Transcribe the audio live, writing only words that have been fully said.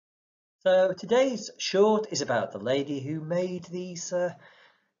So today's short is about the lady who made these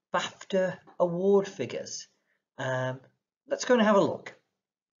BAFTA award figures. Let's go and have a look.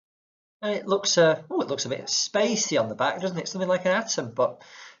 And it looks a bit spacey on the back, doesn't it? Something like an atom, but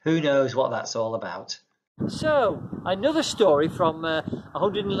who knows what that's all about. So, another story from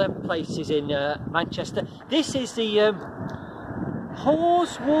 111 places in Manchester. This is the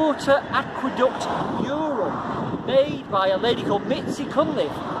Haweswater Aqueduct mural made by a lady called Mitzi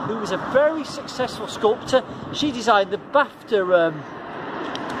Cunliffe, who was a very successful sculptor. She designed the BAFTA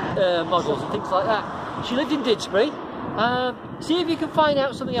models and things like that. She lived in Didsbury. See if you can find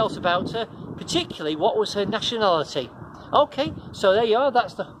out something else about her, particularly what was her nationality. Okay, so there you are,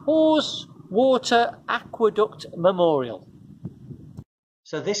 that's the Haweswater Aqueduct Memorial.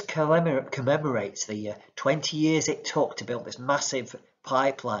 So this commemorates the 20 years it took to build this massive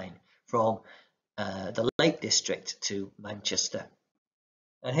pipeline from the Lake District to Manchester.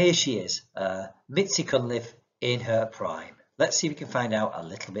 And here she is, Mitzi Cunliffe in her prime. Let's see if we can find out a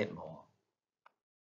little bit more.